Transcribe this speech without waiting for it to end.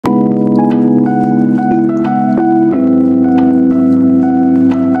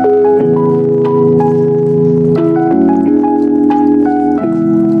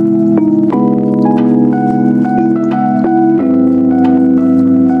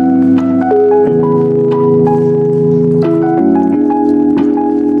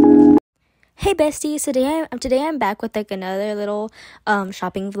besties, today I'm back with like another little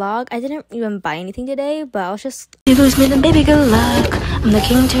shopping vlog. I didn't even buy anything today, but I was just lose me, then baby good luck. I'm the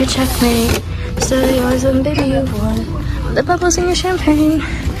king to your checkmate. So yours and baby you won. The bubbles in your champagne.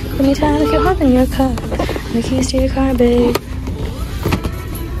 Anytime if you're hot in your cup. The keys to your car, babe.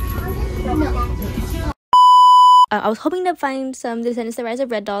 I was hoping to find some Descendants: The Rise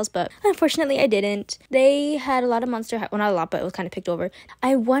of Red dolls, but unfortunately I didn't. They had a lot of Monster High, well, not a lot, but it was kind of picked over.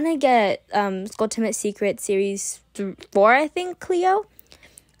 I want to get Ultimate Secret Series 4, I think, Cleo.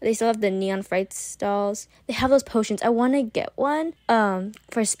 They still have the Neon Frights dolls. They have those potions. I want to get one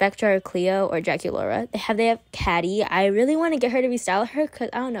for Spectra or Cleo or Draculaura. They have Caddy. I really want to get her to restyle her because,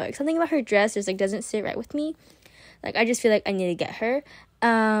 I don't know, like, something about her dress just like doesn't sit right with me. Like, I just feel like I need to get her.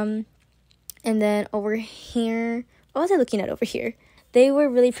 And then over here, what was I looking at over here? They were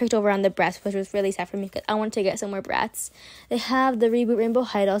really picked over on the Bratz, which was really sad for me because I wanted to get some more Bratz. They have the Reboot Rainbow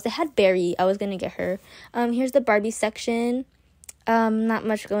High dolls. They had Barry. I was going to get her. Here's the Barbie section. Not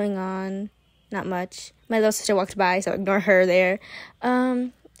much going on. Not much. My little sister walked by, so ignore her there.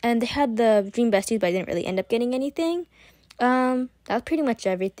 And they had the Dream Besties, but I didn't really end up getting anything. That was pretty much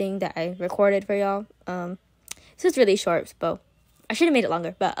everything that I recorded for y'all. This was really short, but I should have made it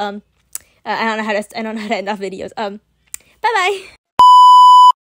longer, but I don't know how to end off videos. Bye bye.